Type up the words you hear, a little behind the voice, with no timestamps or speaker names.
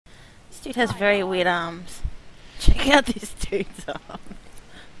dude has very weird arms. Check out this dude's arms.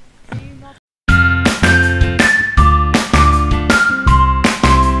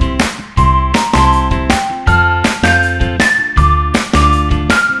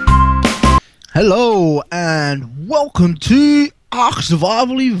 Hello and welcome to Ark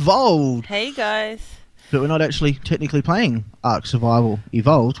Survival Evolved. Hey guys. But we're not actually technically playing Ark Survival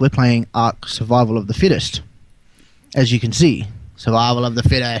Evolved. We're playing Ark Survival of the Fittest. As you can see, Survival of the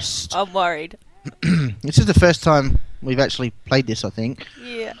Fittest. I'm worried. This is the first time we've actually played this, I think.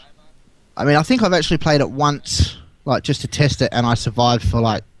 Yeah. I mean, I think I've actually played it once, like just to test it, and I survived for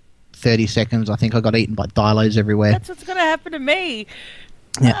like 30 seconds. I think I got eaten by dilos everywhere. That's what's gonna happen to me.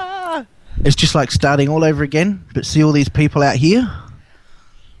 Yeah. Ah. It's just like starting all over again. But see all these people out here?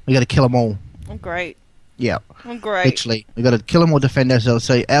 We got to kill them all. I'm great. Yeah. I'm great. Literally, we got to kill them or defend ourselves.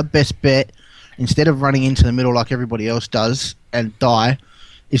 So our best bet, instead of running into the middle like everybody else does and die,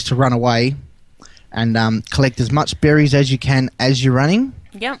 is to run away and collect as much berries as you can as you're running.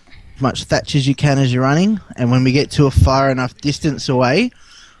 Yep. As much thatch as you can as you're running. And when we get to a far enough distance away,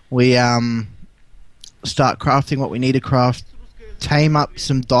 we start crafting what we need to craft. Tame up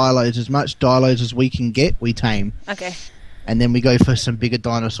some dilos, as much dilos as we can get, we tame. Okay. And then we go for some bigger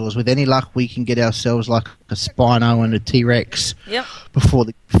dinosaurs. With any luck, we can get ourselves like a Spino and a T-Rex. Yep. Before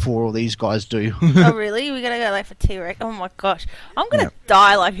all these guys do. Oh really? We gotta go like for T-Rex. Oh my gosh. I'm gonna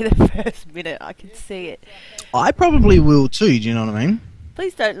die like in the first minute. I can see it. I probably will too, do you know what I mean?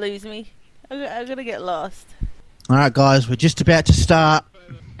 Please don't lose me. I'm gonna get lost. Alright guys, we're just about to start.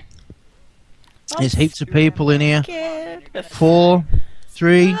 There's heaps of people in here. Scared. 4,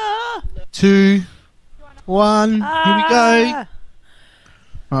 3, Ah. 2, 1. Here we go. Ah.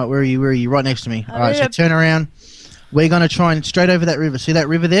 Alright, where are you? Where are you? Right next to me. I'm Alright, so here. turn around. We're going to try and straight over that river. See that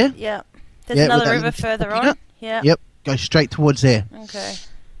river there? Yeah. There's Yeah, another with that river little further popping on. up. Yeah. Yep, go straight towards there. Okay.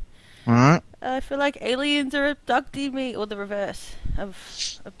 Alright? I feel like aliens are abducting me, or the reverse of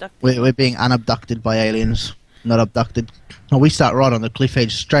abducting. We're being unabducted by aliens. Not abducted. Oh, we start right on the cliff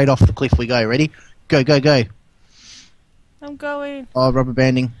edge. Straight off the cliff we go. Ready? Go, go, go. I'm going. Oh, rubber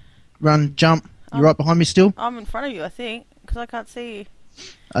banding. Run, jump. You right behind me still? I'm in front of you, I think, because I can't see you.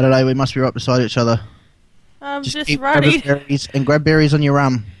 I don't know. We must be right beside each other. I'm just keep running. grabbing berries and grab berries on your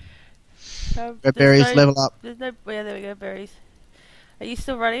grab berries, level up. There's no. Yeah, there we go. Berries. Are you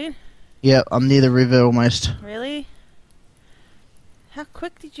still running? Yeah, I'm near the river almost. Really? How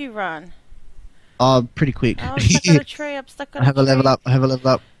quick did you run? Oh, pretty quick. Oh, I'm stuck on a tree. I'm stuck on I have a level up. I have a level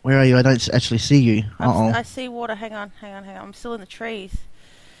up. Where are you? I don't actually see you. I see water. Hang on. I'm still in the trees.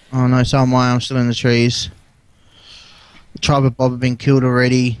 Oh no, so am I. I'm still in the trees. The tribe of Bob have been killed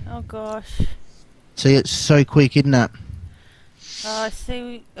already. Oh gosh. See, it's so quick, isn't it? Oh, I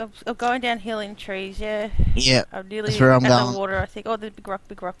see. I'm going downhill in trees. Yeah. Yeah. I'm nearly That's where I'm at going. the water. I think. Oh, there's big rock.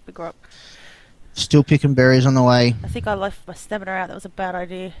 Big rock. Big rock. Still picking berries on the way. I think I left my stamina out. That was a bad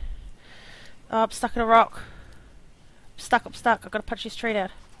idea. Oh, I'm stuck in a rock. I'm stuck. I've got to punch this tree down.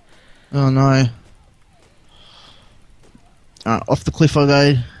 Oh no. Off the cliff I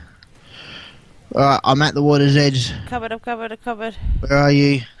go. Alright, I'm at the water's edge. I'm covered. Where are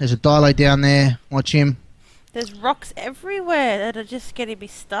you? There's a dilo down there. Watch him. There's rocks everywhere that are just getting me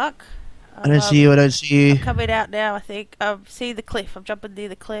stuck. I don't see you. I don't see you. I'm coming out now, I think. See the cliff. I'm jumping near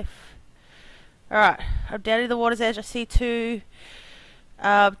the cliff. Alright, I'm down near the water's edge. I see two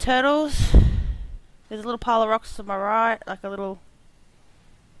turtles. There's a little pile of rocks to my right, like a little...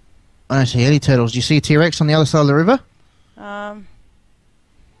 I don't see any turtles. Do you see a T-Rex on the other side of the river? No.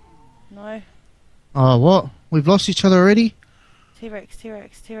 Oh, what? We've lost each other already? T-Rex,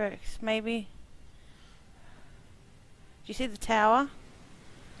 maybe. Do you see the tower?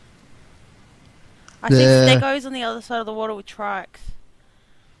 I see stegos on the other side of the water with trikes.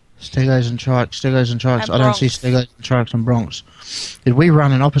 Stegos and trikes. And I don't see stegos and trikes and broncs. Did we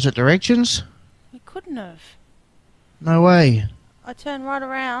run in opposite directions? We couldn't have. No way. I turned right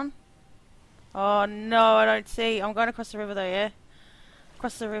around. Oh no, I don't see. I'm going across the river though, yeah?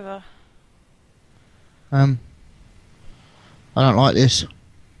 Across the river. I don't like this.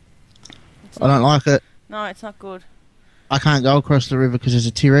 I don't like it. No, it's not good. I can't go across the river because there's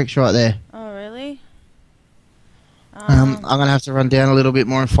a T-Rex right there. Oh really? I'm going to have to run down a little bit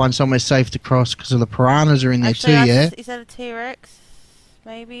more and find somewhere safe to cross because of the piranhas are in there actually, too, yeah? Is that a T-Rex?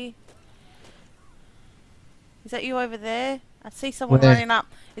 Maybe? Is that you over there? I see someone Where? running up.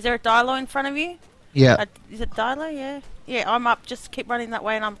 Is there a dilo in front of you? Yeah. Is it dilo? Yeah. Yeah, I'm up. Just keep running that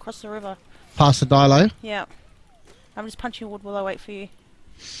way and I'm across the river. Past the dilo? Yeah. I'm just punching wood while I wait for you.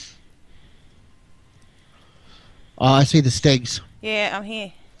 Oh, I see the stegs. Yeah, I'm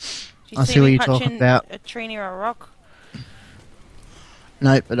here. Do you I see what me you're talking punching about. a tree near a rock?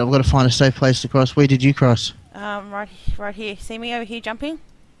 Nope, but I've got to find a safe place to cross. Where did you cross? Right here. See me over here jumping?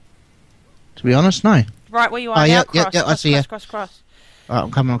 To be honest, no. Right where you are Oh, now. yeah, Cross, I cross, see ya. cross. Alright,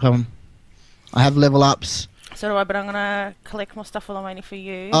 I'm coming. I have level ups. So do I, but I'm gonna collect more stuff while I'm waiting for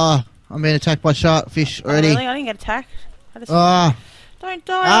you. Oh, I'm being attacked by sharkfish already. Oh, really? I didn't get attacked. Oh. Don't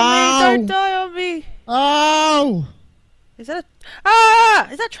die on me! Don't die on me! Oh! Is that a...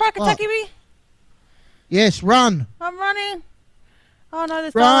 Is that trike Oh. attacking me? Yes, run! I'm running! Oh no,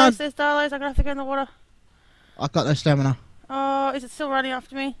 there's Run. there's dillos. I'm gonna have to go in the water. I've got no stamina. Oh, is it still running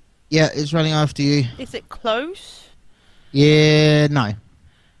after me? Yeah, it's running after you. Is it close? Yeah, no. Alright,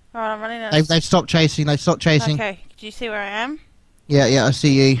 I'm running out. They've stopped chasing. Okay, do you see where I am? Yeah, I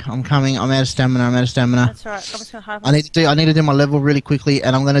see you. I'm coming. I'm out of stamina. That's alright. I'm just gonna hide. I need to do my level really quickly,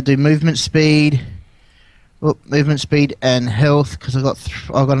 and I'm going to do movement speed. Oh, movement speed and health, because I've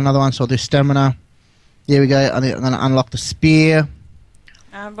got another one, so I'll do stamina. There we go. I'm going to unlock the spear.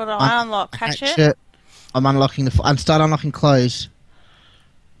 But I unlock hatchet. I'm unlocking and start unlocking clothes.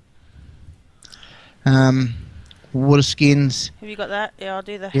 Water skins. Have you got that? Yeah, I'll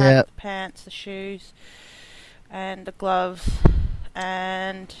do the hat, Yeah. the pants, the shoes, and the gloves.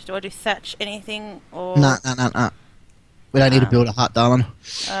 And do I do thatch anything or? No. We don't need to build a hut, darling.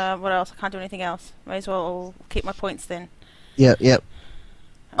 What else? I can't do anything else. May as well keep my points then. Yep.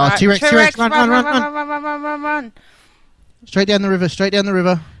 Oh, Alright, T-Rex, run. Straight down the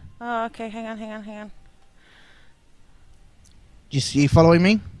river. Oh, okay, hang on. You following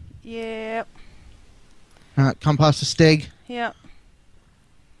me? Yep. Alright, come past the steg. Yep.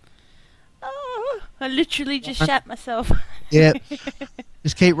 Oh, I literally just shat myself. Yep.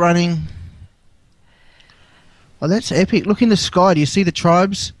 Just keep running. Oh, that's epic. Look in the sky. Do you see the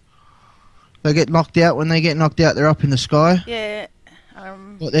tribes? They get knocked out. When they get knocked out, they're up in the sky. Yeah.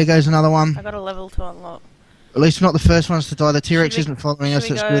 Oh, there goes another one. I got a level to unlock. At least we're not the first ones to die. The T-Rex isn't following us.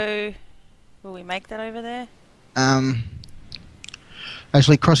 Should we That's go? good. Will we make that over there?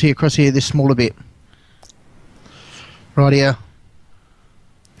 Actually, cross here, this smaller bit. Right here.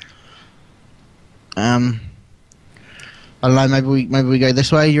 I don't know. Maybe we go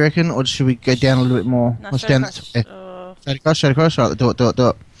this way. You reckon, or should we go down a little bit more? No, Let's down this way. Straight across. Right, do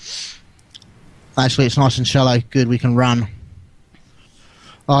it. Actually, it's nice and shallow. Good, we can run.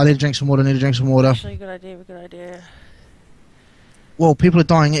 Oh, I need to drink some water. Actually, good idea. Whoa, people are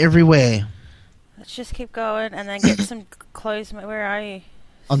dying everywhere. Let's just keep going and then get some clothes. Where are you?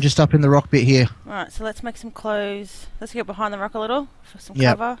 I'm just up in the rock bit here. Alright, so let's make some clothes. Let's get behind the rock a little for some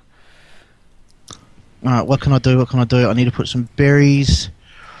Yep. cover. Alright, what can I do? I need to put some berries.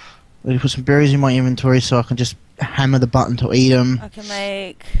 I need to put some berries in my inventory so I can just hammer the button to eat them. I can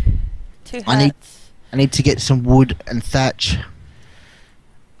make 2 hats. I need to get some wood and thatch.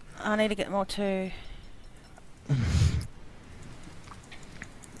 I need to get more too.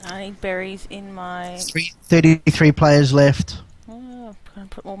 I need berries in my... 33 players left. Oh, I'm going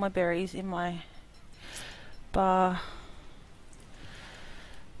to put all my berries in my bar.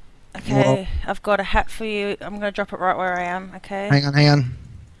 Okay, Well, I've got a hat for you. I'm going to drop it right where I am, okay? hang on.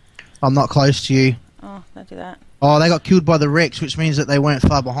 I'm not close to you. Oh, don't do that. Oh, they got killed by the Rex, which means that they weren't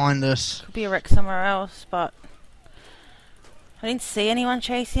far behind us. Could be a wreck somewhere else, but... I didn't see anyone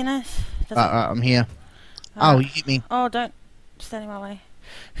chasing us. I'm here. Oh, you hit me. Oh, don't stand in my way.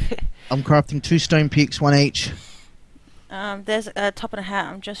 I'm crafting 2 stone picks, 1 each. There's a top and a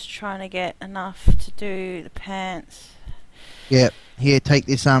hat. I'm just trying to get enough to do the pants. Yeah. Here, take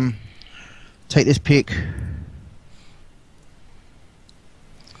this pick.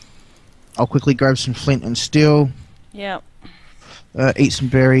 I'll quickly grab some flint and steel. Yep. Eat some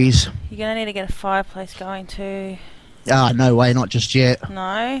berries. You're gonna need to get a fireplace going too. Ah, no way, not just yet.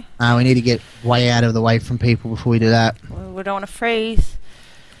 No? We need to get way out of the way from people before we do that. We don't want to freeze.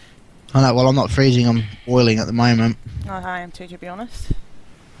 I know, well, I'm not freezing, I'm boiling at the moment. Oh, I am too, to be honest.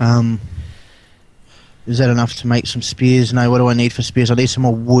 Is that enough to make some spears? No, what do I need for spears? I need some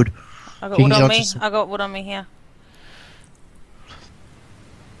more wood. I got wood on me. I got wood on me here.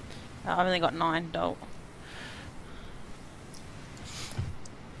 Oh, I've only got 9, dope.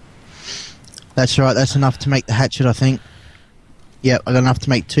 That's right, that's enough to make the hatchet, I think. Yep, I got enough to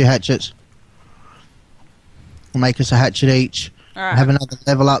make 2 hatchets. I'll make us a hatchet each. Alright. I have another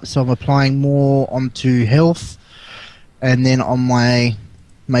level up, so I'm applying more onto health. And then on my,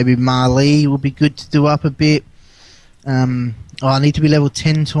 maybe Marley will be good to do up a bit. I need to be level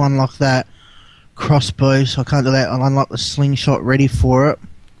 10 to unlock that crossbow, so I can't do that. I'll unlock the slingshot ready for it.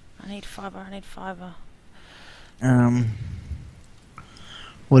 I need fibre.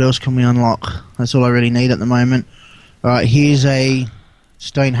 What else can we unlock? That's all I really need at the moment. Alright, here's a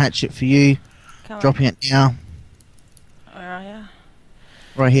stone hatchet for you. Come on. Dropping it now. Where are you?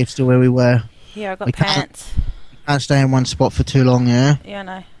 Right here, still where we were. Here, I got We can't- pants. Can't stay in one spot for too long, yeah? Yeah, I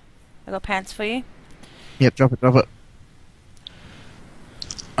know. I got pants for you. Yep, drop it, drop it.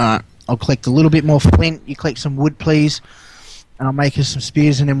 Alright, I'll collect a little bit more flint. You collect some wood, please. And I'll make us some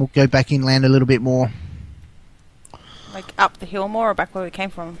spears, and then we'll go back inland a little bit more. Like up the hill more or back where we came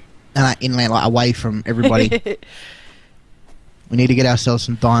from? No, inland, like away from everybody. We need to get ourselves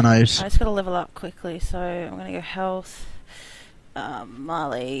some dinos. I just gotta level up quickly, so I'm gonna go health,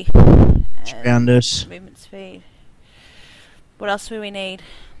 Marley, Around us. movement speed. What else do we need?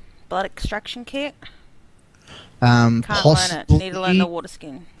 Blood extraction kit? Can't Possibly. learn it. Need to learn the water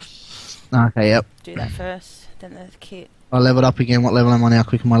skin. Okay, yep. Do that first, then the kit. I leveled up again. What level am I now?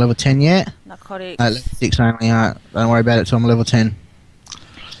 Quick, am I level 10 yet? Narcotics. No, level 6 only. Alright, don't worry about it till I'm level 10.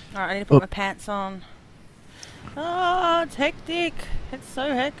 Alright, I need to put my pants on. Oh, it's hectic. It's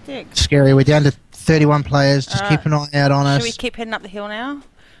so hectic. Scary. We're down to 31 players. Just keep an eye out on Should we us. keep heading up the hill now?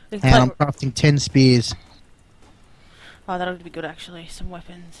 And I'm crafting 10 spears. Oh, that'll be good actually. Some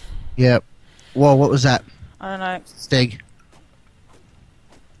weapons. Yep. Whoa, what was that? I don't know. Steg.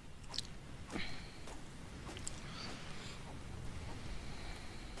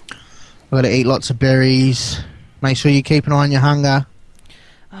 I've got to eat lots of berries. Make sure you keep an eye on your hunger.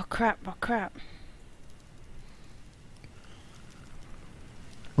 Oh crap, oh crap.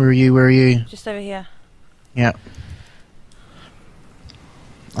 Where are you? Where are you? Just over here. Yep.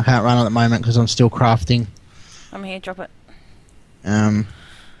 I can't run at the moment because I'm still crafting. I'm here, drop it.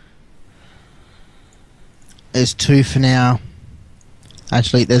 There's 2 for now.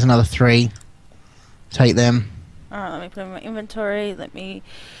 Actually, there's another 3. Take them. Alright, let me put in my inventory. Let me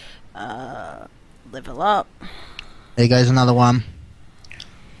level up. There goes another one.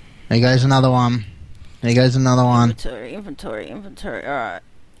 There goes another one. There goes another one. Inventory. Alright.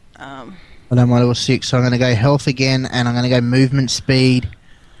 I'm on my level 6, so I'm going to go health again, and I'm going to go movement speed.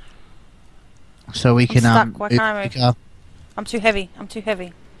 So we can stuck. Why can't I move? quicker. I'm too heavy.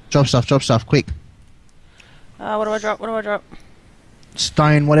 Drop stuff, quick. What do I drop?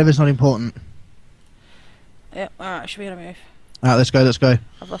 Stone, whatever's not important. Yep, alright, should be able to move. Alright, let's go.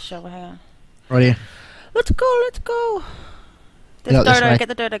 I've lost shovel, hang on. Right here. Let's go! There's Get out this Dodo, way.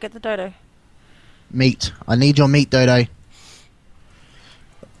 get the Dodo. Meat. I need your meat, Dodo.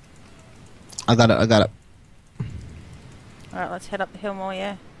 I got it. Alright, let's head up the hill more,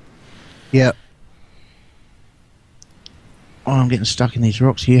 yeah? Yep. Oh, I'm getting stuck in these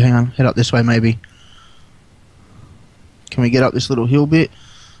rocks here. Hang on. Head up this way, maybe. Can we get up this little hill bit?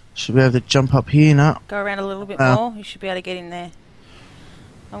 Should we be able to jump up here? No. Go around a little bit more, you should be able to get in there.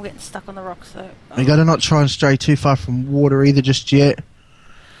 I'm getting stuck on the rocks though. We gotta not try and stray too far from water either just yet.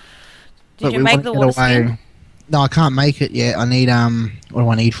 Did you make the water skin? No, I can't make it yet. I need what do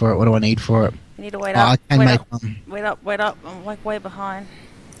I need for it? You need to wait Oh, I up. can make one. Wait up. I'm like way behind.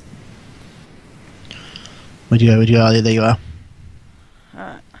 Where'd you go? Oh, there you are.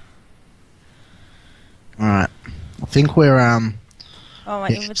 Alright. I think we're Oh, my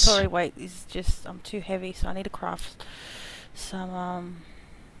yes. inventory weight is just, I'm too heavy, so I need to craft some,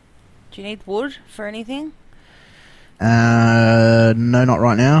 do you need wood for anything? no, not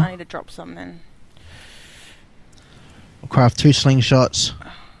right now. I need to drop some then. I'll craft 2 slingshots.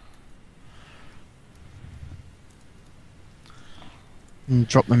 And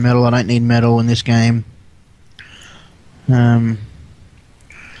drop the metal. I don't need metal in this game. Alright.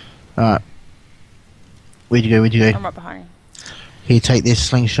 Where'd you go? I'm right behind you. Here, take this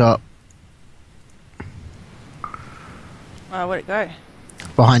slingshot. Where'd it go?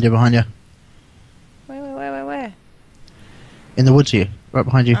 Behind you. Where? In the woods here. Right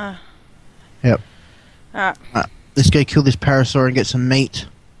behind you. Yep. Alright. Let's go kill this parasaur and get some meat.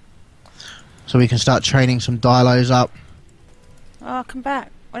 So we can start training some dilos up. Oh, come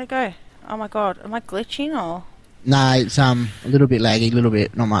back. Where'd it go? Oh my god, am I glitching or? Nah, it's a little bit laggy,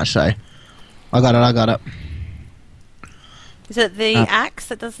 not much so. I got it. Is it the axe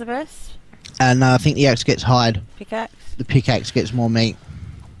that does the best? And I think the axe gets hide. Pickaxe? The pickaxe gets more meat.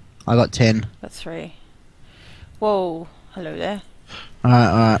 I got 10. That's 3. Whoa, hello there.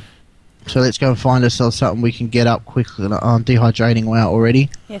 Alright. So let's go and find ourselves something we can get up quickly. I'm dehydrating out already.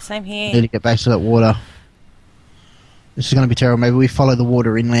 Yeah, same here. Need to get back to that water. This is going to be terrible. Maybe we follow the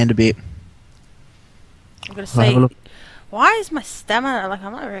water inland a bit. I'm gonna say, why is my stamina, like,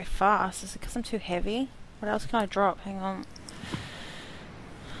 I'm not very fast? Is it because I'm too heavy? What else can I drop? Hang on.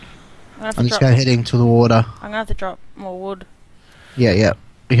 I'm just going heading to the water. I'm gonna have to drop more wood. Yeah.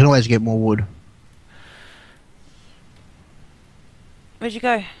 We can always get more wood. Where'd you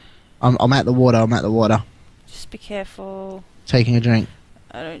go? I'm at the water. Just be careful. Taking a drink.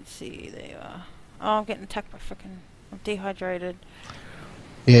 I don't see you. There you are. Oh, I'm getting attacked by frickin'. I'm dehydrated.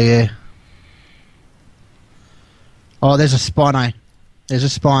 Yeah, yeah. Oh, there's a spino. There's a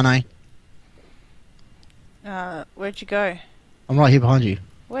spino. Where'd you go? I'm right here behind you.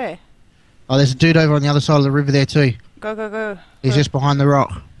 Where? Oh, there's a dude over on the other side of the river there too. Go, go, go. He's Go. just behind the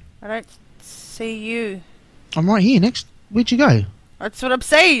rock. I don't see you. I'm right here next. Where'd you go? That's what I'm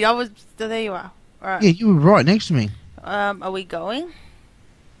saying. I was. There you are. Alright. Yeah, you were right next to me. Are we going?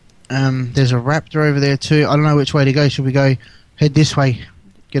 There's a raptor over there too. I don't know which way to go. Should we go head this way?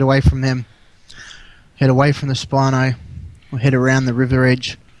 Get away from them. Head away from the spino. Or head around the river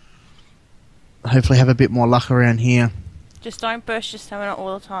edge. Hopefully have a bit more luck around here. Just don't burst your stamina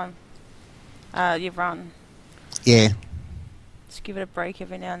all the time. You run. Yeah. Just give it a break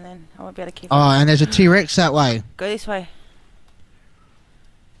every now and then. I won't be able to keep it. Oh, and there's a T-Rex that way. Go this way.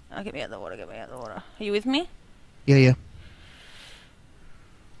 Oh, get me out of the water, get me out of the water. Are you with me? Yeah, yeah.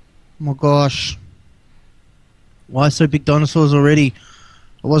 Oh my gosh. Why so big dinosaurs already?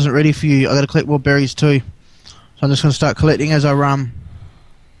 I wasn't ready for you. I gotta collect more berries too. So I'm just gonna start collecting as I run.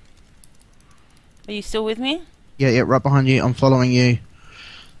 Are you still with me? Yeah, yeah, right behind you. I'm following you.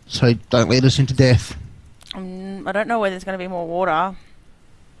 So don't lead us into death. I don't know where there's going to be more water.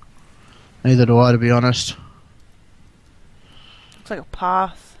 Neither do I, to be honest. Looks like a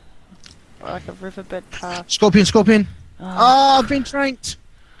path. Or like a riverbed path. Scorpion, scorpion! Oh. I've been tranked!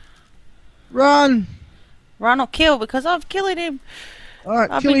 Run! Run or kill, because I've killed him.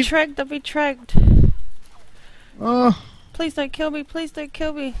 Alright, I've kill been him. tracked, I've been tracked. Oh, Please don't kill me, please don't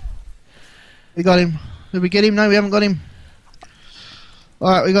kill me. we got him. Did we get him? No, we haven't got him.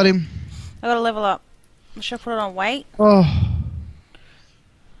 Alright, we got him. I gotta level up. Should I put it on weight? Oh.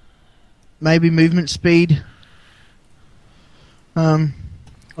 Maybe movement speed. What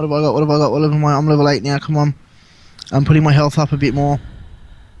have I got? What have I got? What level am I? I'm level 8 now, come on. I'm putting my health up a bit more.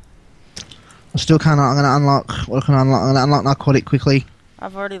 I still can't. I'm going to unlock. What can I unlock? I'm going to unlock narcotic quickly.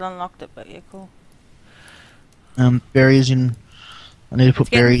 I've already unlocked it, but yeah, cool. Berries in. I need to put It's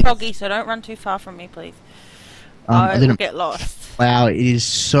getting berries. foggy, so don't run too far from me, please. I I will didn't. get lost. Wow, it is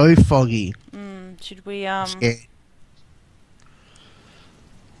so foggy. Should we, Scared.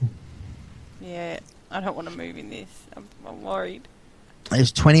 Yeah, I don't want to move in this. I'm worried.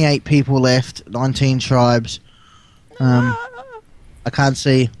 There's 28 people left, 19 tribes. I can't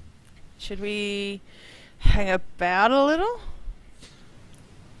see. Should we hang about a little?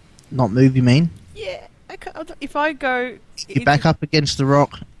 Not move, you mean? Yeah, I can't, if I go... You back up against the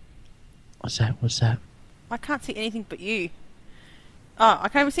rock. What's that? What's that? I can't see anything but you. Oh, I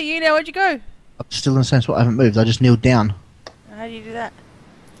can't even see you now. Where'd you go? I'm still in the same spot. I haven't moved. I just kneeled down. How do you do that?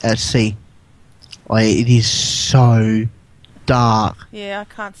 At sea. It is so dark. Yeah, I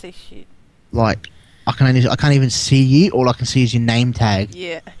can't see shit. Like, I can't even see you. All I can see is your name tag.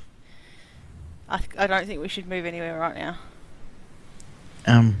 Yeah. I don't think we should move anywhere right now.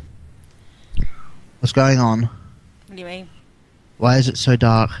 What's going on? What do you mean? Why is it so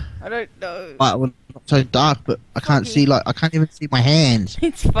dark? I don't know. Well, not so dark, but I can't see. Like, I can't even see my hands.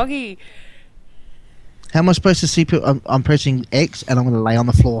 It's foggy. How am I supposed to see people? I'm pressing X and I'm going to lay on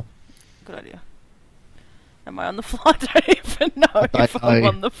the floor. Good idea. Am I on the floor? I don't even know if I'm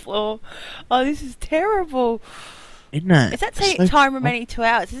on the floor. Oh, this is terrible. Isn't it? Is that So time remaining 2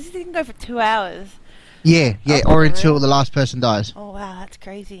 hours? This thing can go for 2 hours. Yeah, yeah, Oh, or until really? the last person dies. Oh, wow, that's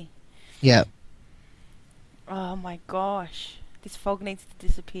crazy. Yeah. Oh, my gosh. This fog needs to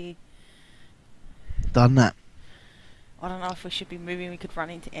disappear. Done that. I don't know if we should be moving. We could run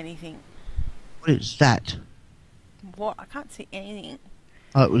into anything. What is that? What? I can't see anything.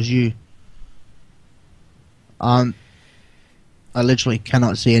 Oh, it was you. I literally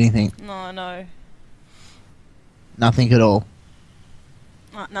cannot see anything. No, no. Nothing at all.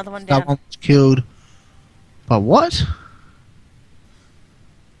 Oh, another one down. Someone was killed. But what?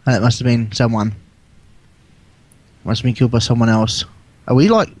 Oh, it must have been someone. Must have been killed by someone else. Are we,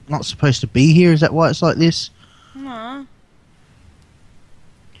 like, not supposed to be here? Is that why it's like this? No.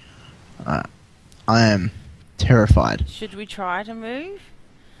 I am terrified. Should we try to move?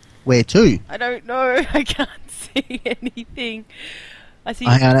 Where to? I don't know. I can't see anything. I see.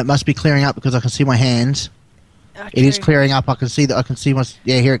 Hang on, it must be clearing up because I can see my hands. Oh, It is true. clearing up. I can see that. I can see my.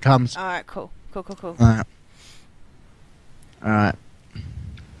 Yeah, here it comes. Alright, cool. Cool, cool, cool. Alright. Alright.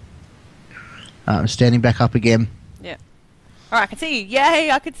 I'm standing back up again. Alright, I can see you. Yay,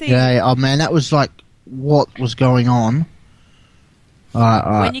 I can see you. Yeah. Oh man, that was like what was going on. Alright,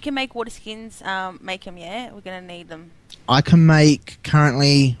 alright. When you can make water skins, make them, yeah? We're gonna need them. I can make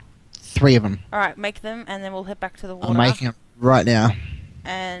currently 3 of them. Alright, make them, and then we'll head back to the water. I'm making them right now.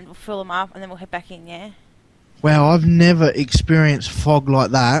 And we'll fill them up, and then we'll head back in, yeah? Wow, I've never experienced fog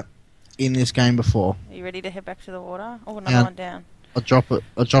like that in this game before. Are you ready to head back to the water? Oh, another Yeah. one down. I'll drop it.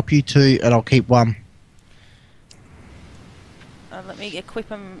 I'll drop you 2, and I'll keep 1. Let me equip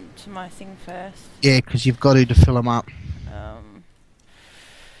them to my thing first. Yeah, because you've got to fill them up.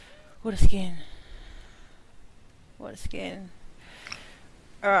 What a skin. What a skin.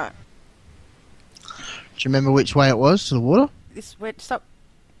 Alright. Do you remember which way it was to the water? This way. Stop.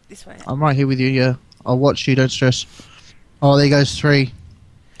 This way. I'm right here with you, yeah. I'll watch you, don't stress. Oh, there goes 3.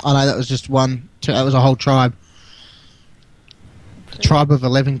 Oh no, that was just 1. 2, that was a whole tribe. The tribe of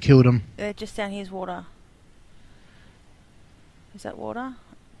 11 killed them. Just down here's water. Is that water?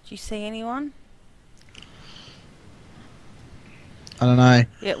 Do you see anyone? I don't know.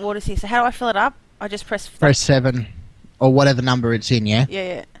 Yeah, water's here. So how do I fill it up? I just press... Press 7. Or whatever number it's in, yeah?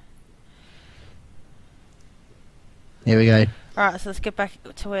 Yeah. Here we go. Alright, so let's get back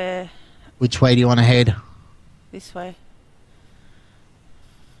to where... Which way do you want to head? This way.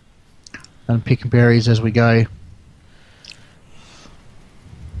 And picking berries as we go.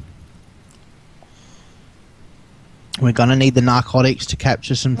 We're gonna need the narcotics to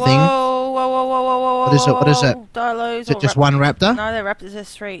capture some things. Whoa. What is it? What is it? Dilos Is it just one raptor? No, they're raptors.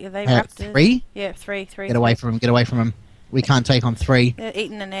 There's 3. Are they raptors? 3? Yeah, 3. Get away from him. Get away from him. We can't take on 3. They're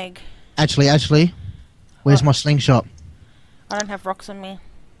eating an egg. Actually, where's my slingshot? I don't have rocks on me.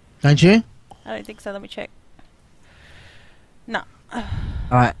 Don't you? I don't think so. Let me check. No.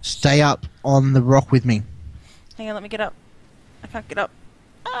 Alright, stay up on the rock with me. Hang on, let me get up. I can't get up.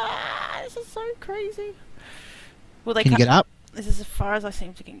 Ah, this is so crazy. Well, they Can you get up? This is as far as I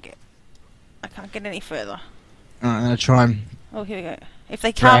seem to can get. I can't get any further. Alright, I'm gonna try and... Oh, here we go. If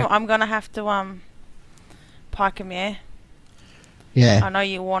they come, I'm gonna have to, pike them, yeah? Yeah. I know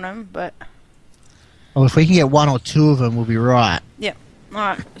you want them, but... Well, if we can get 1 or 2 of them, we'll be right. Yep.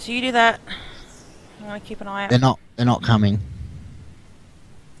 Alright, so you do that. I'm gonna keep an eye out. They're not coming.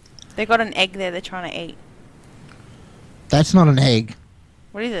 They've got an egg there they're trying to eat. That's not an egg.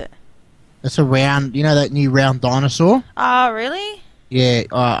 What is it? That's a round... You know that new round dinosaur? Oh, really? Yeah,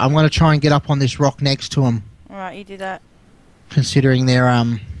 I'm gonna try and get up on this rock next to them. Alright, you do that. Considering they're,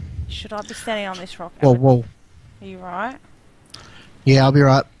 Should I be standing on this rock? Whoa. Are you right? Yeah, I'll be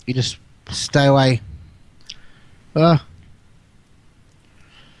right. You just stay away. They're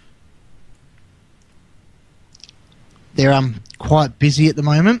quite busy at the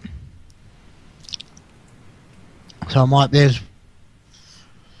moment. So I might... There's...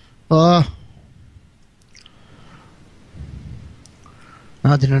 No,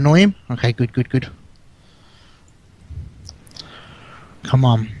 I didn't annoy him? Okay, good. Come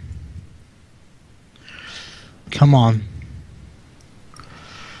on.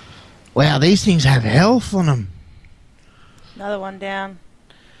 Wow, these things have health on them. Another one down.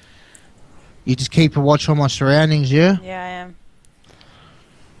 You just keep a watch on my surroundings, yeah? Yeah, I am.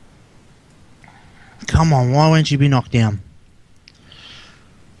 Come on, why won't you be knocked down?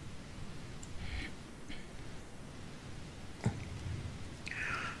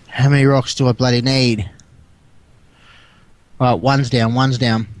 How many rocks do I bloody need? Right, one's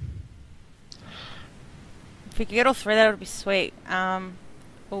down. If we could get all 3, that would be sweet. Oh,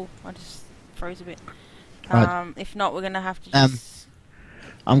 I just froze a bit. Right. If not, we're gonna have to just...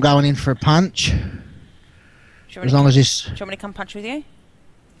 I'm going in for a punch. As long as this... Do you want me to come punch with you?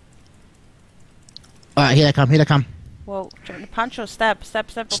 Alright, here they come. Well, do you want me to punch or stab? Stab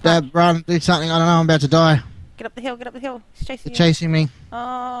or punch? Stab, run, do something, I don't know, I'm about to die. Get up the hill. He's chasing They're you. chasing me.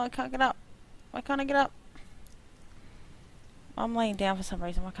 Oh, I can't get up. Why can't I get up? I'm laying down for some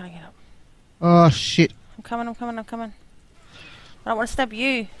reason. Why can't I get up? Oh, shit. I'm coming. I don't want to stab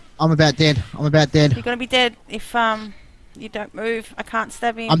you. I'm about dead. You're gonna be dead if you don't move. I can't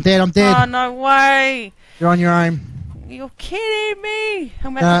stab him. I'm dead. Oh, no way. You're on your own. You're kidding me.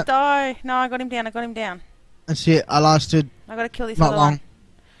 I'm about to die. No, I got him down. That's it. I lasted I gotta kill this not other long. one.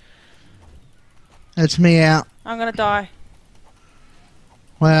 That's me out. I'm gonna die.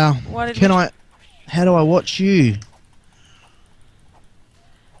 Wow. How do I watch you?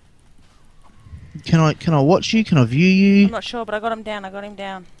 Can I watch you? Can I view you? I'm not sure, but I got him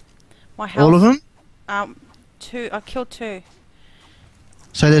down. My health. All of them? 2. I killed 2.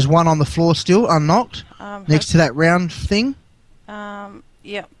 So there's one on the floor still, unlocked, next to that round thing?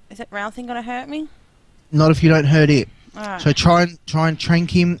 Yep. Is that round thing gonna hurt me? Not if you don't hurt it. Alright. So try and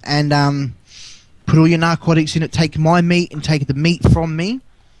trank him and put all your narcotics in it. Take my meat and take the meat from me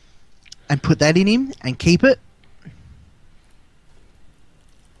and put that in him and keep it.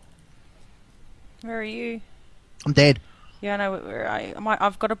 Where are you? I'm dead. Yeah, I know where are you?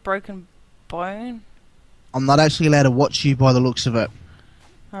 I've got a broken bone. I'm not actually allowed to watch you by the looks of it.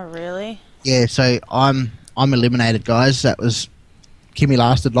 Oh, really? Yeah, so I'm eliminated, guys. That was... Kymmi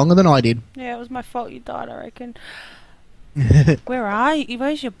lasted longer than I did. Yeah, it was my fault you died, I reckon. Where are you?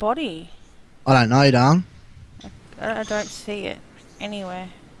 Where's your body? I don't know, darling. I don't see it anywhere.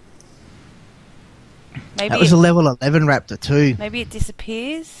 That was a level 11 raptor too. Maybe it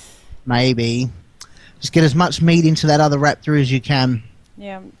disappears? Maybe. Just get as much meat into that other raptor as you can.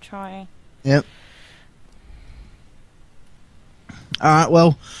 Yeah, I'm trying. Yep. Alright,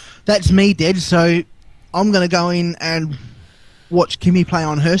 well, that's me dead, so I'm going to go in and watch Kymmi play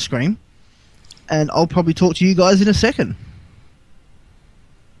on her screen, and I'll probably talk to you guys in a second.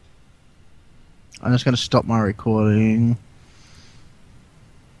 I'm just going to stop my recording.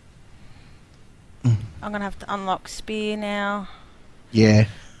 I'm going to have to unlock spear now. Yeah.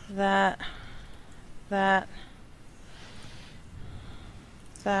 That. That.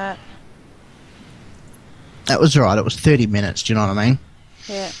 That was alright, it was 30 minutes, do you know what I mean?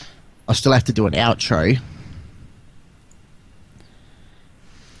 Yeah. I still have to do an outro.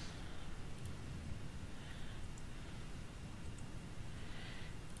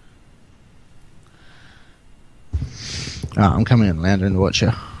 Alright, I'm coming in louder and watch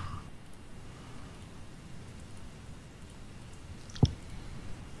you.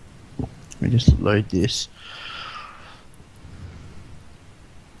 Let me just load this.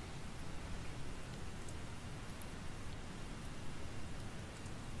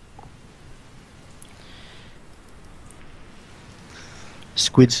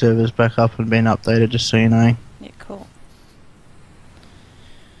 Squid server's back up and been updated, just so you know. Yeah, cool.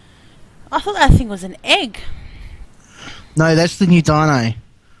 I thought that thing was an egg. No, that's the new dino.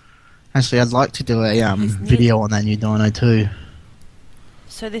 Actually, I'd like to do a video on that new dino too.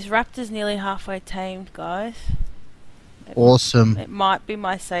 So this raptor's nearly halfway tamed, guys. Awesome. It might be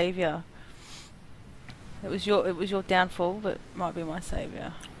my saviour. It was your downfall, but it might be my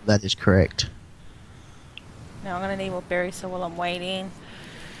saviour. That is correct. Now I'm gonna need more berries, so while I'm waiting.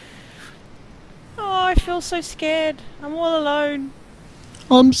 Oh, I feel so scared. I'm all alone.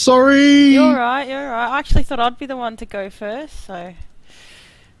 I'm sorry. You're alright, you're alright. I actually thought I'd be the one to go first, so...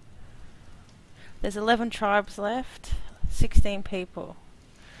 There's 11 tribes left. 16 people.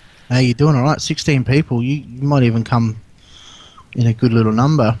 Hey, you're doing alright. 16 people. You might even come in a good little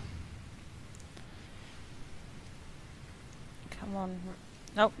number. Come on.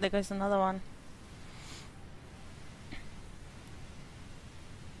 Nope, there goes another one.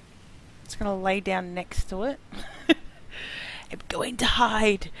 It's gonna lay down next to it. I'm going to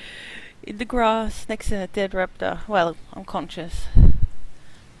hide in the grass next to a dead raptor. Well, I'm conscious.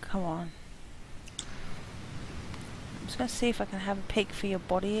 Come on. I'm just gonna see if I can have a peek for your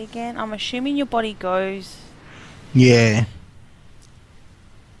body again. I'm assuming your body goes. Yeah.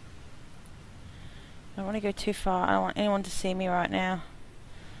 I don't want to go too far. I don't want anyone to see me right now.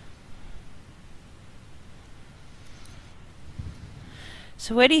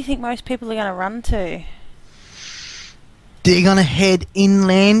 So where do you think most people are going to run to? They're going to head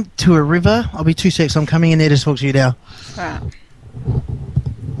inland to a river. I'll be 2 seconds. I'm coming in there to talk to you now. Right.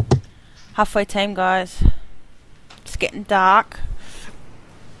 Halfway team, guys. It's getting dark.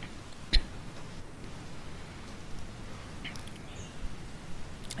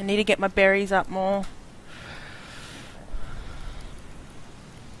 I need to get my berries up more.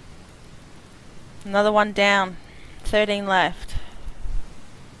 Another one down. 13 left.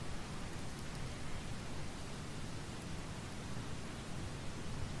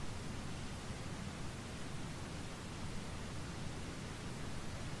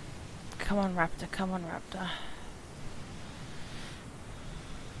 Come on, raptor. Come on, raptor.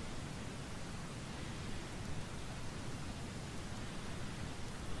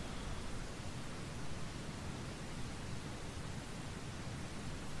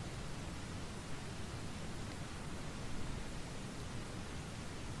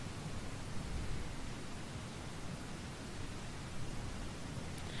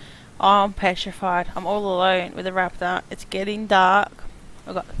 Oh, I'm petrified. I'm all alone with a raptor. It's getting dark.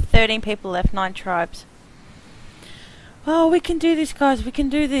 I've got 13 people left, 9 tribes. Oh, we can do this, guys. We can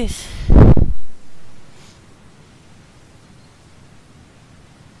do this.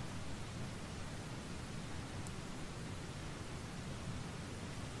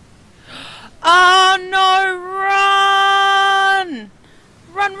 Oh, no! Run!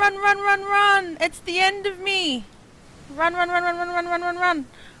 Run, run, run, run, run! It's the end of me! Run, run, run, run, run, run, run, run, run!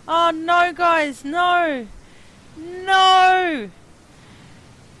 Oh, no, guys! No! No!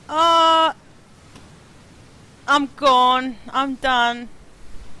 I'm gone. I'm done.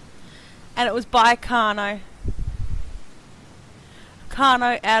 And it was by Kano.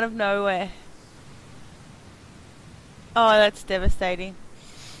 Kano out of nowhere. Oh, that's devastating.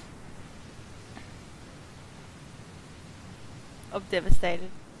 I'm devastated.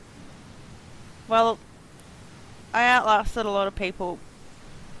 Well, I outlasted a lot of people.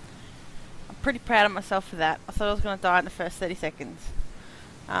 I'm pretty proud of myself for that. I thought I was going to die in the first 30 seconds.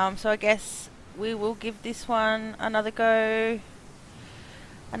 So I guess we will give this one another go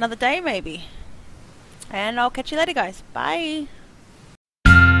another day maybe. And I'll catch you later, guys. Bye.